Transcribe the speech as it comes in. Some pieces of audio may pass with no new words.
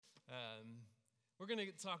We're going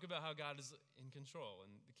to talk about how God is in control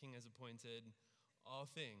and the King has appointed all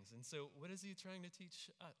things. And so what is he trying to teach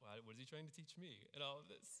us? What is he trying to teach me in all of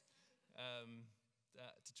this?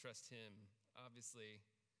 To trust him, obviously.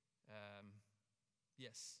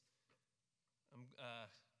 Yes. I'm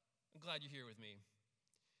glad you're here with me,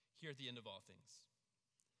 here at the end of all things,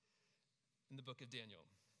 in the book of Daniel.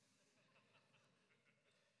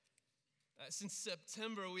 Since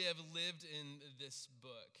September, we have lived in this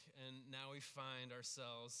book, and now we find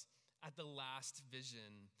ourselves at the last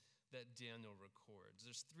vision that Daniel records.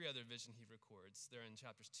 There's 3 other visions he records. They're in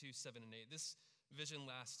chapters 2, 7, and 8. This vision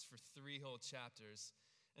lasts for 3 whole chapters,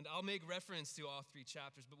 and I'll make reference to all 3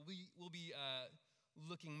 chapters, but we will be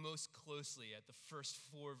looking most closely at the first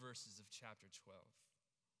 4 verses of chapter 12.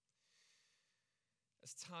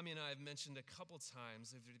 As Tommy and I have mentioned a couple times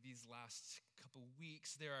over these last couple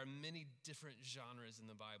weeks, there are many different genres in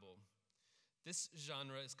the Bible. This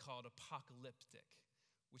genre is called apocalyptic,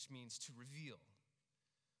 which means to reveal.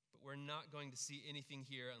 But we're not going to see anything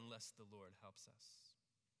here unless the Lord helps us.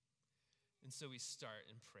 And so we start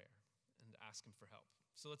in prayer and ask him for help.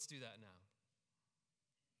 So let's do that now.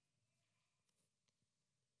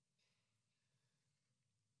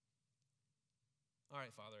 All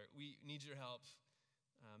right, Father, we need your help.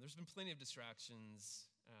 There's been plenty of distractions,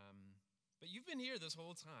 but you've been here this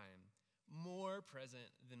whole time, more present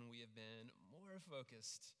than we have been, more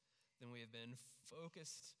focused than we have been,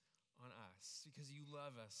 focused on us, because you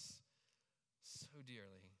love us so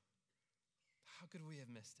dearly. How could we have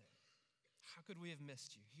missed it? How could we have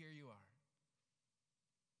missed you? Here you are.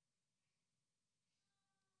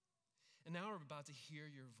 And now we're about to hear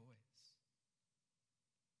your voice.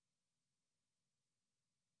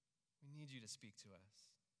 We need you to speak to us.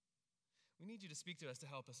 We need you to speak to us to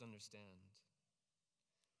help us understand.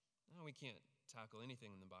 Now, we can't tackle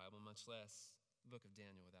anything in the Bible, much less the book of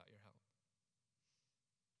Daniel, without your help.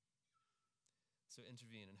 So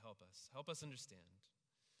intervene and help us. Help us understand.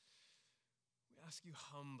 We ask you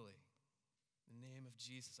humbly, in the name of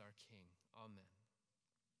Jesus, our King. Amen.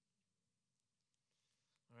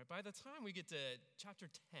 All right, by the time we get to chapter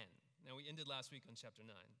 10, now we ended last week on chapter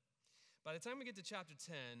 9. By the time we get to chapter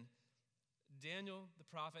 10, Daniel, the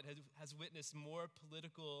prophet, has witnessed more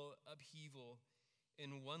political upheaval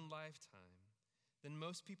in one lifetime than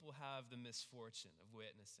most people have the misfortune of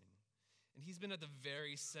witnessing. And he's been at the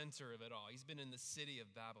very center of it all. He's been in the city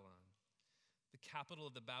of Babylon, the capital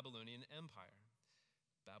of the Babylonian Empire.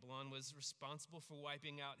 Babylon was responsible for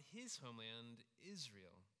wiping out his homeland,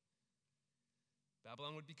 Israel.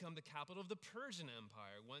 Babylon would become the capital of the Persian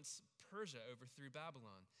Empire once Persia overthrew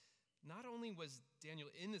Babylon. Not only was Daniel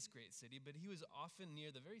in this great city, but he was often near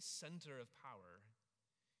the very center of power.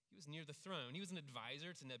 He was near the throne. He was an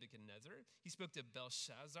advisor to Nebuchadnezzar. He spoke to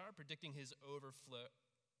Belshazzar, predicting his overthrow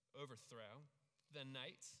the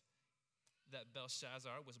night that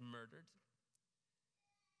Belshazzar was murdered.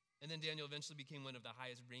 And then Daniel eventually became one of the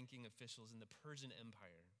highest-ranking officials in the Persian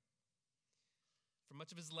Empire. For much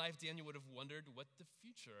of his life, Daniel would have wondered what the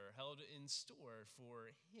future held in store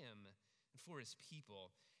for him and for his people.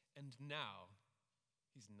 And now,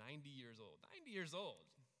 he's 90 years old. 90 years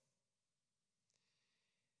old.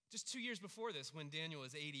 Just 2 years before this, when Daniel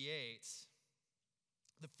was 88,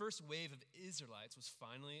 the first wave of Israelites was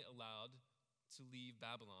finally allowed to leave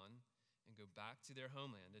Babylon and go back to their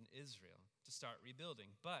homeland in Israel to start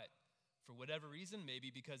rebuilding. But for whatever reason,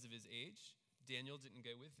 maybe because of his age, Daniel didn't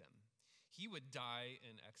go with them. He would die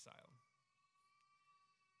in exile.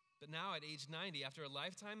 But now at age 90, after a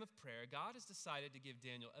lifetime of prayer, God has decided to give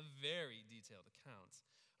Daniel a very detailed account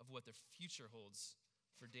of what the future holds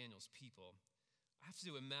for Daniel's people. I have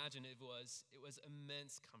to imagine it was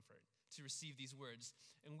immense comfort to receive these words,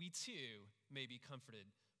 and we too may be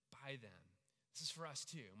comforted by them. This is for us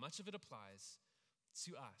too. Much of it applies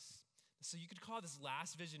to us. So you could call this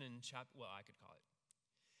last vision in I could call it.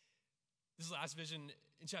 This last vision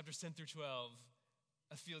in chapters 10 through 12,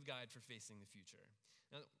 a field guide for facing the future.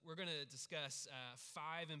 Now, we're going to discuss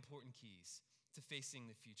 5 important keys to facing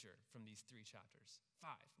the future from these 3 chapters.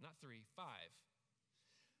 5, not 3, 5.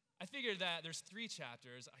 I figured that there's 3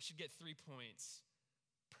 chapters. I should get 3 points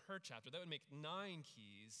per chapter. That would make 9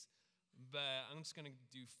 keys, but I'm just going to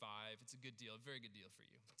do 5. It's a good deal, a very good deal for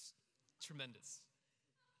you. It's tremendous.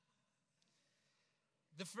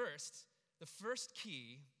 The first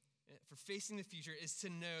key for facing the future is to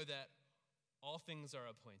know that all things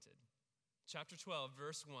are appointed. Chapter 12,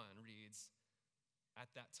 verse 1 reads,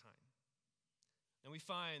 "At that time." And we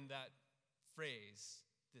find that phrase,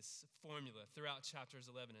 this formula, throughout chapters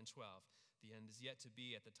 11 and 12. The end is yet to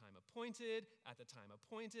be at the time appointed,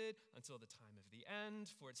 until the time of the end,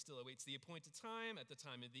 for it still awaits the appointed time, at the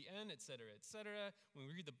time of the end, etc., etc. When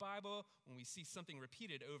we read the Bible, when we see something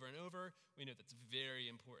repeated over and over, we know that's very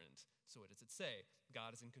important. So what does it say?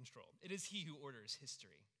 God is in control. It is he who orders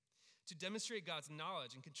history. To demonstrate God's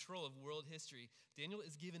knowledge and control of world history, Daniel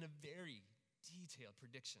is given a very detailed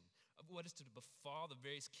prediction of what is to befall the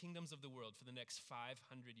various kingdoms of the world for the next 500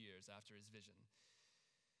 years after his vision.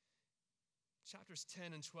 Chapters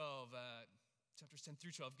 10 through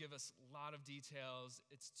 12 give us a lot of details.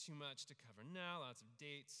 It's too much to cover now. Lots of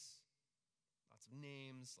dates, lots of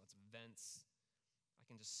names, lots of events. I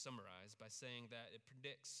can just summarize by saying that it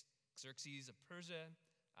predicts Xerxes of Persia,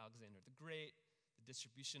 Alexander the Great, the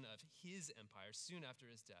distribution of his empire soon after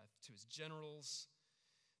his death to his generals,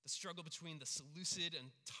 the struggle between the Seleucid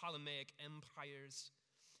and Ptolemaic empires,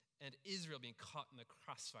 and Israel being caught in the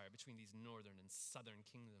crossfire between these northern and southern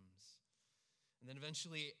kingdoms. And then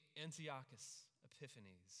eventually Antiochus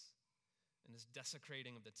Epiphanes and his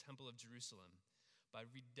desecrating of the Temple of Jerusalem by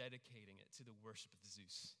rededicating it to the worship of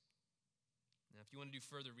Zeus. Now, if you want to do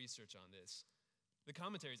further research on this, the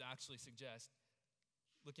commentaries actually suggest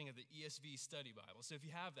looking at the ESV Study Bible. So if you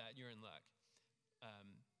have that, you're in luck.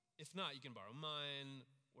 If not, you can borrow mine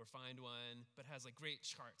or find one, but it has like great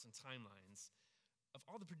charts and timelines of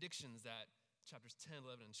all the predictions that chapters 10,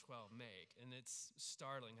 11, and 12 make, and it's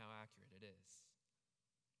startling how accurate it is.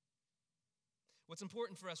 What's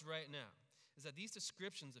important for us right now is that these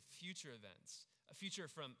descriptions of future events, a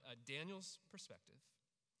future from Daniel's perspective,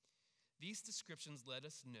 these descriptions let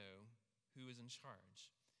us know who is in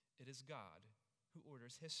charge. It is God who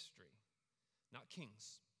orders history, not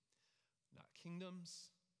kings, not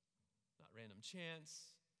kingdoms, not random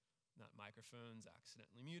chance, not microphones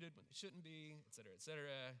accidentally muted when they shouldn't be, etc.,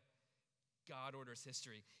 etc. God orders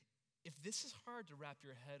history. If this is hard to wrap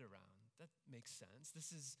your head around, that makes sense.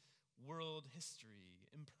 This is world history,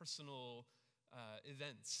 impersonal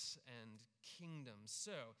events and kingdoms.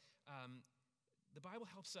 So the Bible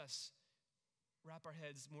helps us wrap our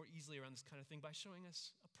heads more easily around this kind of thing by showing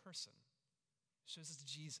us a person. It shows us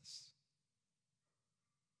Jesus.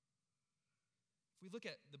 If we look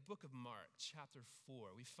at the book of Mark, chapter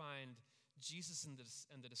 4, we find Jesus and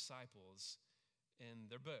the disciples in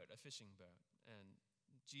their boat, a fishing boat. And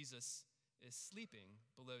Jesus is sleeping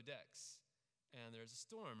below decks. And there's a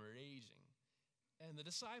storm raging. And the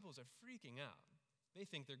disciples are freaking out. They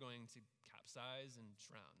think they're going to capsize and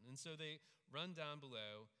drown. And so they run down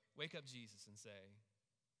below, wake up Jesus and say,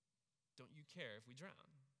 "Don't you care if we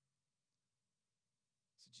drown?"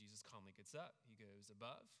 So Jesus calmly gets up. He goes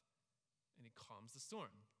above, and he calms the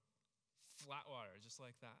storm. Flat water, just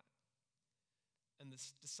like that. And the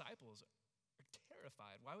disciples are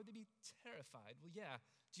terrified. Why would they be terrified? Well, yeah,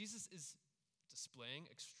 Jesus is displaying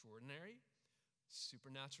extraordinary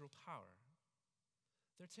supernatural power.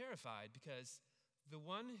 They're terrified because the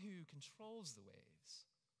one who controls the waves,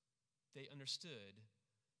 they understood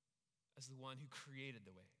as the one who created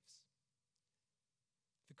the waves.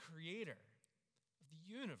 The creator of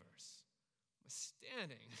the universe was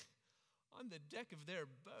standing on the deck of their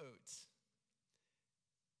boat.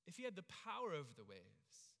 If he had the power over the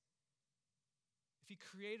waves, if he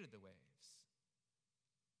created the waves,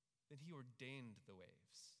 then he ordained the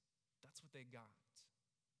waves. That's what they got.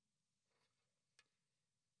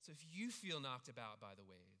 So if you feel knocked about by the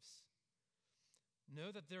waves, know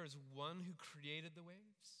that there is one who created the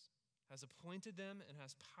waves, has appointed them, and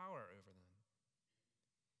has power over them.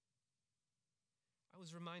 I was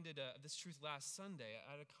reminded of this truth last Sunday.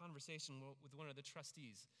 I had a conversation with one of the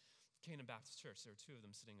trustees of Canaan Baptist Church. There were two of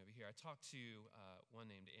them sitting over here. I talked to one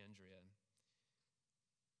named Andrea,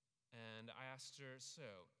 and I asked her,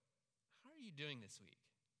 "So, how are you doing this week?"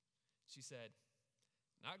 She said,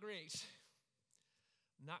 "Not great.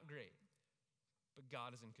 Not great, but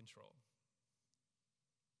God is in control."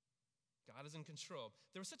 God is in control.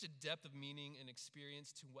 There was such a depth of meaning and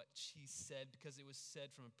experience to what she said because it was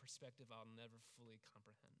said from a perspective I'll never fully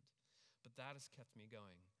comprehend. But that has kept me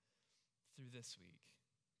going through this week,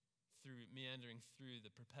 through meandering through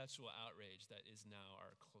the perpetual outrage that is now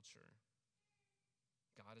our culture.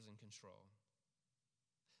 God is in control.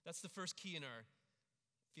 That's the first key in our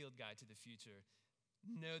field guide to the future.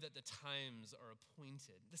 Know that the times are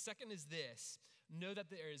appointed. The second is this: know that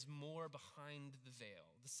there is more behind the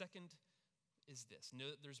veil. The second is this: know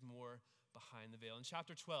that there's more behind the veil. In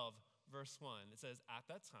chapter 12, verse 1, it says, "At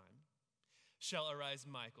that time shall arise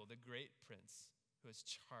Michael, the great prince, who has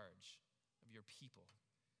charge of your people."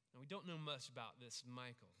 Now, we don't know much about this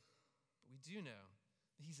Michael, but we do know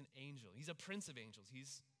that he's an angel. He's a prince of angels.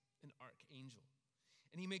 He's an archangel.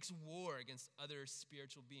 And he makes war against other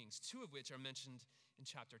spiritual beings, two of which are mentioned in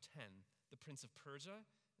chapter 10, the prince of Persia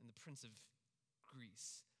and the prince of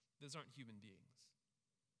Greece. Those aren't human beings.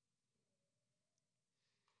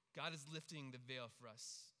 God is lifting the veil for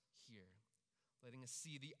us here, letting us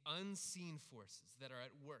see the unseen forces that are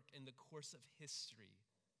at work in the course of history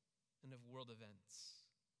and of world events.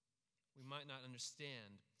 We might not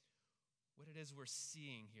understand what it is we're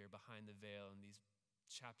seeing here behind the veil in these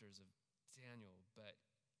chapters of Daniel, but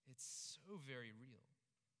it's so very real.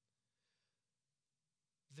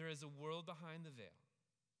 There is a world behind the veil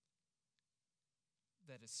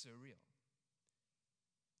that is so real.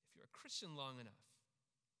 If you're a Christian long enough,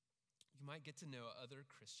 you might get to know other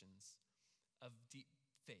Christians of deep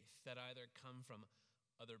faith that either come from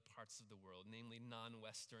other parts of the world, namely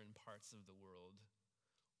non-Western parts of the world,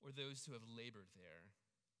 or those who have labored there.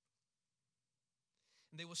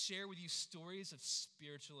 And they will share with you stories of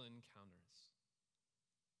spiritual encounters,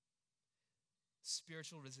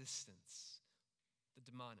 spiritual resistance, the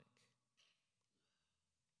demonic,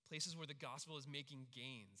 places where the gospel is making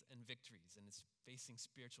gains and victories and is facing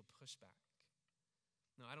spiritual pushback.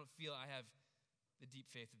 Now, I don't feel I have the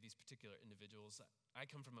deep faith of these particular individuals. I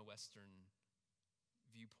come from a Western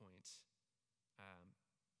viewpoint.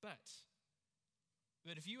 But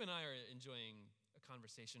if you and I are enjoying a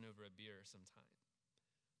conversation over a beer sometime,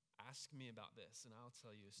 ask me about this, and I'll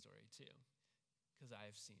tell you a story too, because I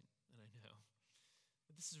have seen and I know.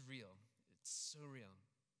 But this is real. It's so real.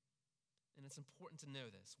 And it's important to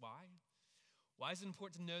know this. Why? Why is it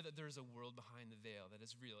important to know that there is a world behind the veil that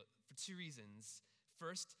is real? For two reasons.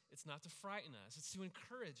 First, it's not to frighten us, it's to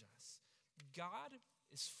encourage us. God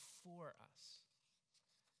is for us.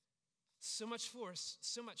 So much for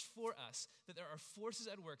us that there are forces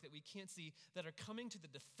at work that we can't see that are coming to the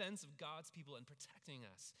defense of God's people and protecting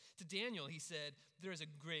us. To Daniel, he said, there is a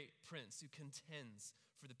great prince who contends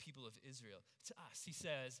for the people of Israel. To us, he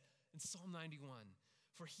says in Psalm 91,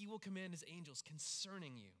 for he will command his angels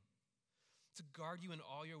concerning you to guard you in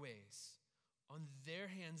all your ways. On their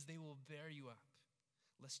hands they will bear you up,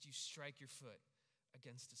 lest you strike your foot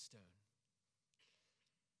against a stone.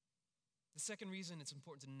 The second reason it's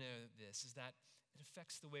important to know this is that it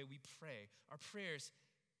affects the way we pray. Our prayers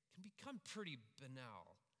can become pretty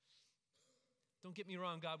banal. Don't get me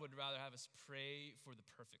wrong, God would rather have us pray for the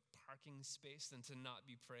perfect parking space than to not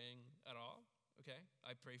be praying at all, okay?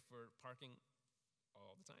 I pray for parking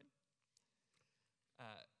all the time.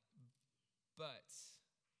 But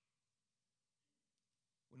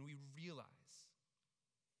when we realize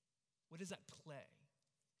what is at play,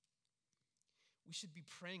 we should be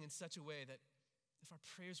praying in such a way that if our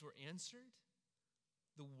prayers were answered,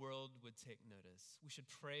 the world would take notice. We should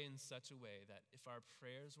pray in such a way that if our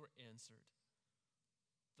prayers were answered,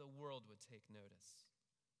 the world would take notice.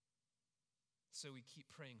 So we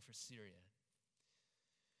keep praying for Syria.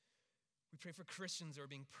 We pray for Christians who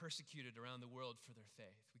are being persecuted around the world for their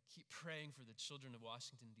faith. We keep praying for the children of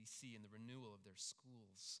Washington, D.C. and the renewal of their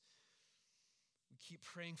schools. We keep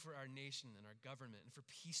praying for our nation and our government and for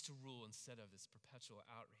peace to rule instead of this perpetual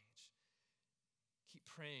outrage. Keep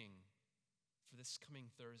praying for this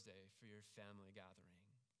coming Thursday for your family gathering.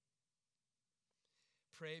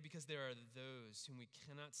 Pray because there are those whom we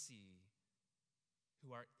cannot see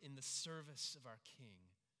who are in the service of our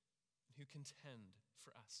King and who contend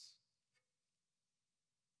for us.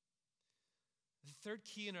 The third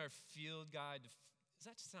key in our field guide, does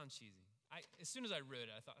that sound cheesy? As soon as I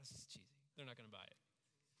wrote it, I thought, this is cheesy. They're not going to buy it.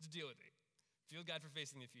 Just deal with it. Field guide for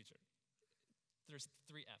facing the future. There's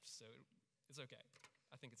 3 F's, so it's okay.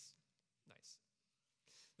 I think it's nice.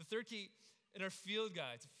 The third key in our field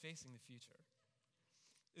guide to facing the future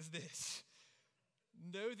is this.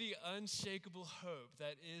 Know the unshakable hope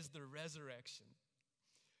that is the resurrection.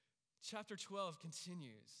 Chapter 12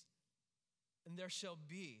 continues, and there shall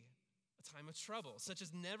be a time of trouble, such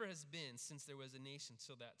as never has been since there was a nation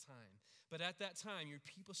till that time. But at that time, your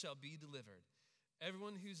people shall be delivered,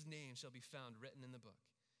 everyone whose name shall be found written in the book.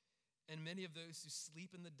 And many of those who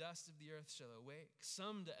sleep in the dust of the earth shall awake,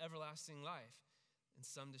 some to everlasting life, and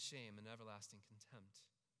some to shame and everlasting contempt.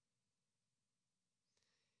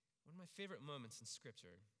 One of my favorite moments in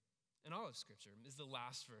Scripture, in all of Scripture, is the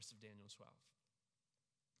last verse of Daniel 12.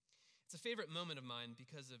 It's a favorite moment of mine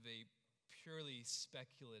because of a purely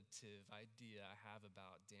speculative idea I have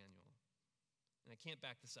about Daniel. And I can't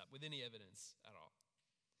back this up with any evidence at all.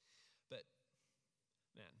 But,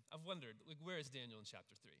 man, I've wondered, where is Daniel in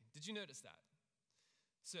chapter 3? Did you notice that?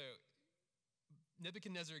 So,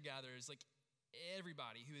 Nebuchadnezzar gathers,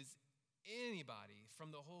 everybody who is anybody from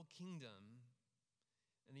the whole kingdom,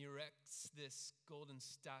 and he erects this golden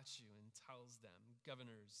statue and tells them,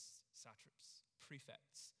 governors, satraps,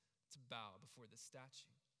 prefects to bow before this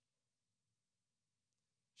statue.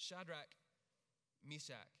 Shadrach,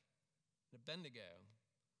 Meshach, and Abednego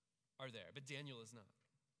are there, but Daniel is not.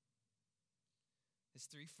 His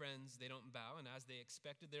three friends, they don't bow, and as they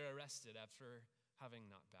expected, they're arrested after having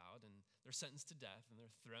not bowed, and they're sentenced to death, and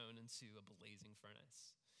they're thrown into a blazing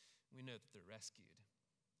furnace. We know that they're rescued.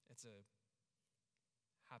 It's a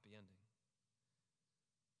happy ending.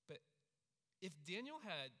 But if Daniel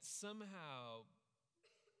had somehow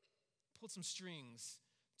pulled some strings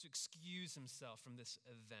to excuse himself from this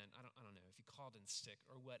event, I don't know, if he called in sick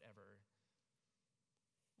or whatever,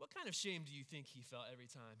 what kind of shame do you think he felt every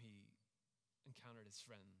time he encountered his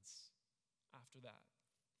friends after that?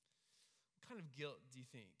 What kind of guilt do you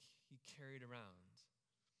think he carried around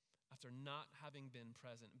after not having been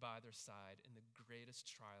present by their side in the greatest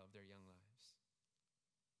trial of their young lives?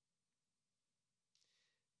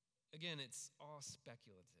 Again, it's all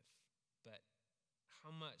speculative, but how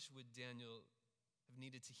much would Daniel have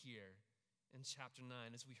needed to hear in chapter 9,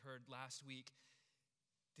 as we heard last week?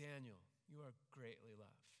 Daniel, you are greatly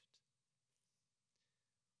loved.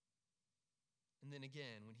 And then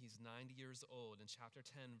again, when he's 90 years old in chapter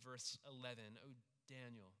 10, verse 11, oh,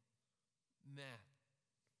 Daniel, man,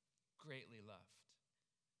 greatly loved.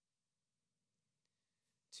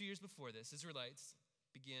 2 years before this, Israelites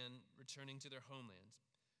began returning to their homeland,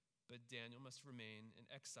 but Daniel must remain in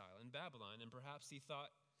exile in Babylon, and perhaps he thought,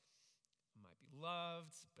 I might be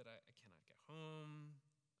loved, but I cannot get home.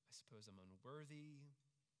 I suppose I'm unworthy.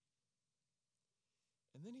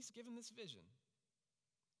 And then he's given this vision.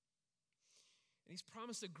 And he's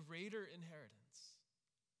promised a greater inheritance,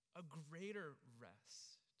 a greater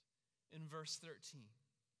rest. In verse 13,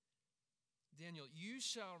 Daniel, you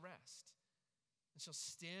shall rest and shall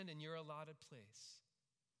stand in your allotted place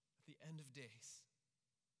at the end of days.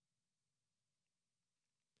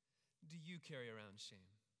 Do you carry around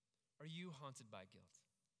shame? Are you haunted by guilt?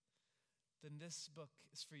 Then this book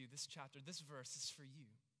is for you. This chapter, this verse is for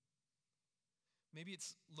you. Maybe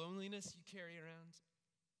it's loneliness you carry around,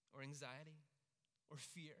 or anxiety, or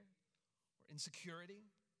fear, or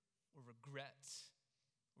insecurity, or regret,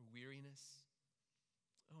 or weariness.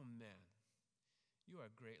 Oh man, you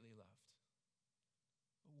are greatly loved.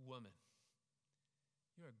 Woman,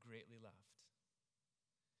 you are greatly loved.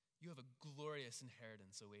 You have a glorious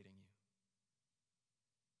inheritance awaiting you.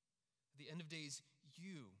 At the end of days,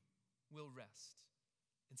 you will rest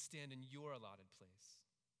and stand in your allotted place,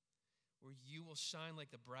 where you will shine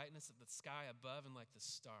like the brightness of the sky above and like the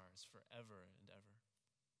stars forever and ever.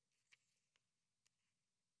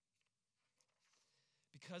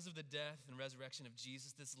 Because of the death and resurrection of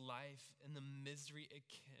Jesus, this life and the misery it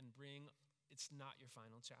can bring, it's not your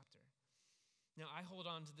final chapter. Now, I hold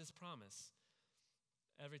on to this promise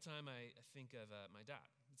every time I think of my dad.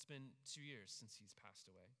 It's been 2 years since he's passed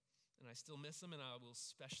away, and I still miss him, and I will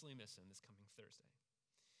especially miss him this coming Thursday.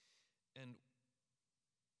 And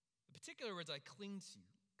the particular words I cling to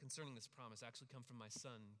concerning this promise actually come from my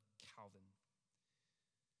son, Calvin.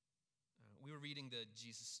 We were reading the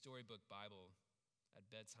Jesus Storybook Bible at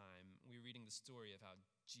bedtime. We were reading the story of how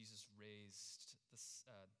Jesus raised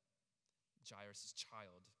Jairus'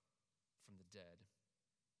 child from the dead,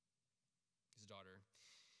 his daughter.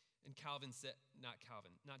 And Calvin said, not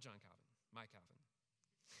John Calvin, my Calvin.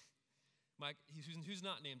 Who's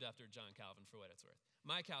not named after John Calvin for what it's worth.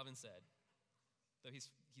 My Calvin said, though he's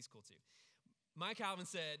cool too. My Calvin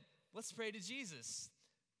said, let's pray to Jesus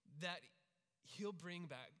that he'll bring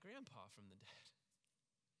back Grandpa from the dead.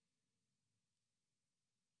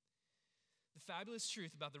 The fabulous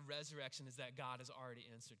truth about the resurrection is that God has already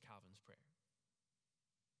answered Calvin's prayer.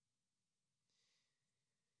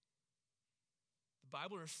 The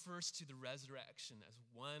Bible refers to the resurrection as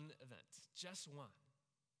one event, just one.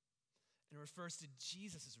 And it refers to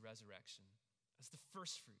Jesus' resurrection as the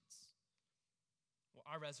first fruits. Well,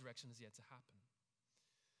 our resurrection is yet to happen.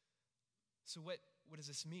 So what does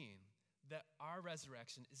this mean? That our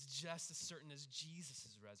resurrection is just as certain as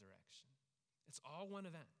Jesus' resurrection. It's all one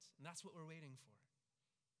event, and that's what we're waiting for.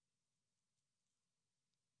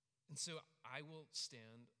 And so I will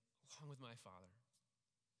stand along with my Father,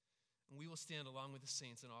 and we will stand along with the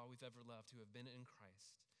saints and all we've ever loved who have been in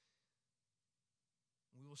Christ.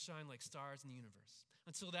 We will shine like stars in the universe.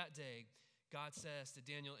 Until that day, God says to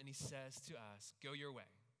Daniel, and he says to us, go your way.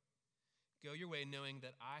 Go your way knowing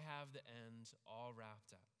that I have the end all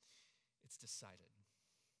wrapped up. It's decided.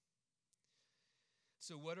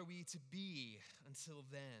 So what are we to be until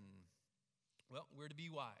then? Well, we're to be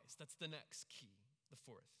wise. That's the next key, the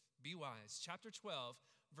fourth. Be wise. Chapter 12,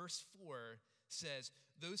 verse 4 says,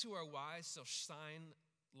 those who are wise shall shine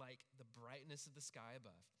like the brightness of the sky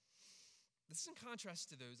above, This is in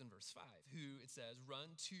contrast to those in verse 5, who, it says,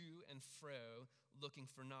 run to and fro looking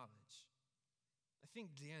for knowledge. I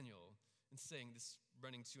think Daniel, in saying this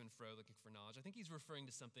running to and fro looking for knowledge, I think he's referring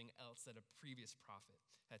to something else that a previous prophet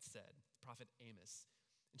had said, prophet Amos.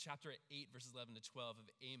 In chapter 8, verses 11 to 12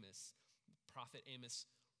 of Amos, prophet Amos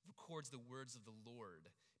records the words of the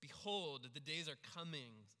Lord. Behold, the days are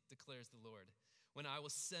coming, declares the Lord, when I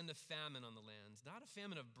will send a famine on the land, not a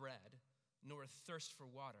famine of bread, nor a thirst for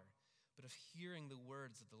water, but of hearing the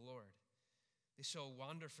words of the Lord. They shall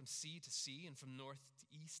wander from sea to sea and from north to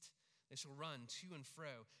east. They shall run to and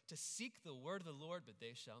fro to seek the word of the Lord, but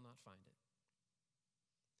they shall not find it.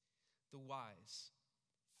 The wise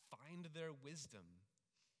find their wisdom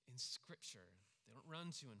in Scripture. They don't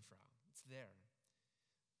run to and fro. It's there.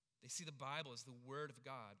 They see the Bible as the Word of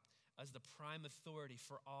God, as the prime authority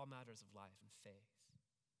for all matters of life and faith.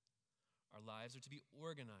 Our lives are to be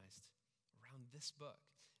organized around this book.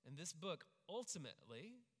 And this book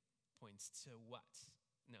ultimately points to what?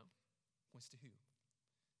 No, points to who?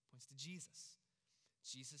 Points to Jesus.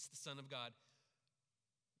 Jesus, the Son of God,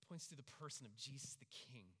 points to the person of Jesus, the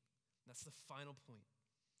King. That's the final point.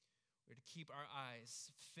 We're to keep our eyes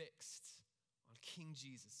fixed on King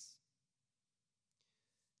Jesus.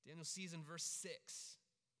 Daniel sees in verse 6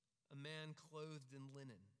 a man clothed in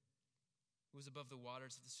linen who was above the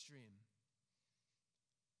waters of the stream,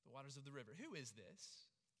 the waters of the river. Who is this?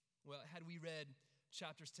 Well, had we read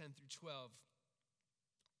chapters 10 through 12,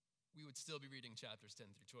 we would still be reading chapters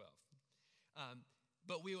 10 through 12.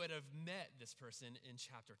 But we would have met this person in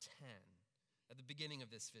chapter 10, at the beginning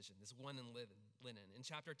of this vision, this one in linen. In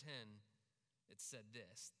chapter 10, it said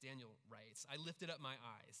this. Daniel writes, I lifted up my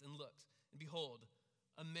eyes and looked, and behold,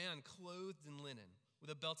 a man clothed in linen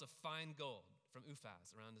with a belt of fine gold from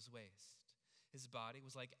Uphaz around his waist. His body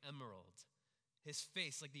was like emerald, his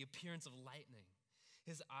face like the appearance of lightning,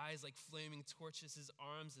 his eyes like flaming torches, his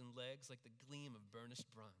arms and legs like the gleam of burnished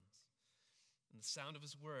bronze, and the sound of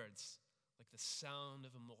his words like the sound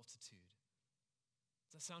of a multitude.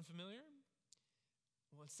 Does that sound familiar?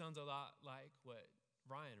 Well, it sounds a lot like what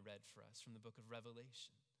Ryan read for us from the book of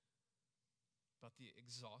Revelation about the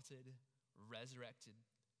exalted, resurrected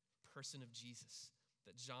person of Jesus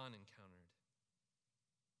that John encountered.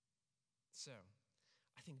 So,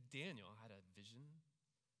 I think Daniel had a vision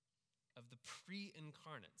of the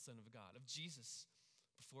pre-incarnate Son of God, of Jesus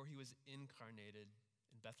before he was incarnated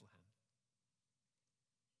in Bethlehem.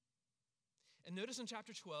 And notice in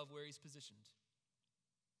chapter 12 where he's positioned.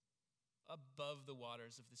 Above the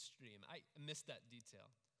waters of the stream. I missed that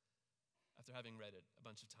detail after having read it a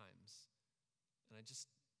bunch of times. And I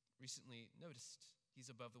just recently noticed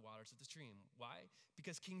he's above the waters of the stream. Why?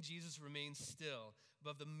 Because King Jesus remains still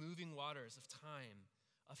above the moving waters of time,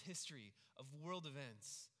 of history, of world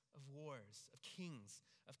events, of wars, of kings,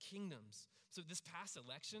 of kingdoms. So this past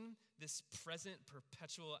election, this present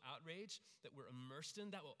perpetual outrage that we're immersed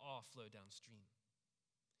in, that will all flow downstream.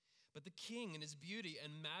 But the King in his beauty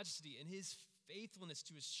and majesty and his faithfulness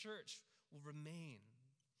to his church will remain.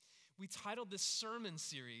 We titled this sermon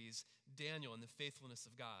series, Daniel and the Faithfulness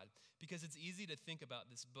of God, because it's easy to think about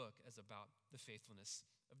this book as about the faithfulness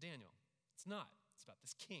of Daniel. It's not. It's about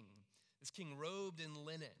this king robed in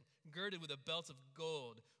linen, girded with a belt of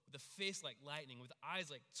gold, with a face like lightning, with eyes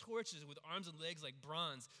like torches, with arms and legs like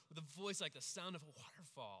bronze, with a voice like the sound of a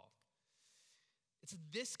waterfall. It's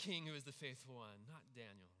this king who is the faithful one, not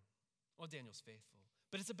Daniel. Well, Daniel's faithful,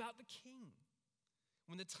 but it's about the king.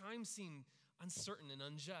 When the times seem uncertain and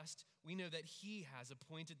unjust, we know that he has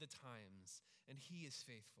appointed the times and he is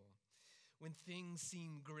faithful. When things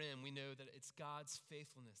seem grim, we know that it's God's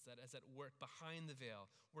faithfulness that is at work behind the veil,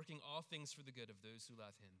 working all things for the good of those who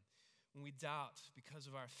love him. When we doubt because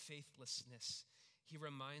of our faithlessness, he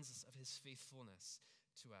reminds us of his faithfulness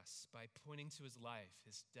to us by pointing to his life,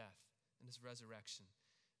 his death, and his resurrection,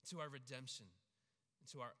 to our redemption, and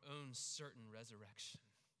to our own certain resurrection.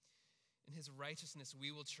 In his righteousness, we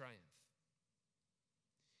will triumph.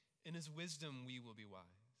 In his wisdom, we will be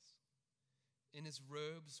wise. In his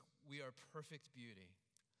robes, we are perfect beauty.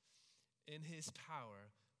 In his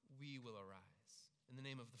power, we will arise. In the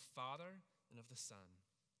name of the Father, and of the Son,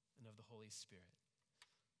 and of the Holy Spirit.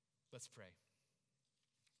 Let's pray.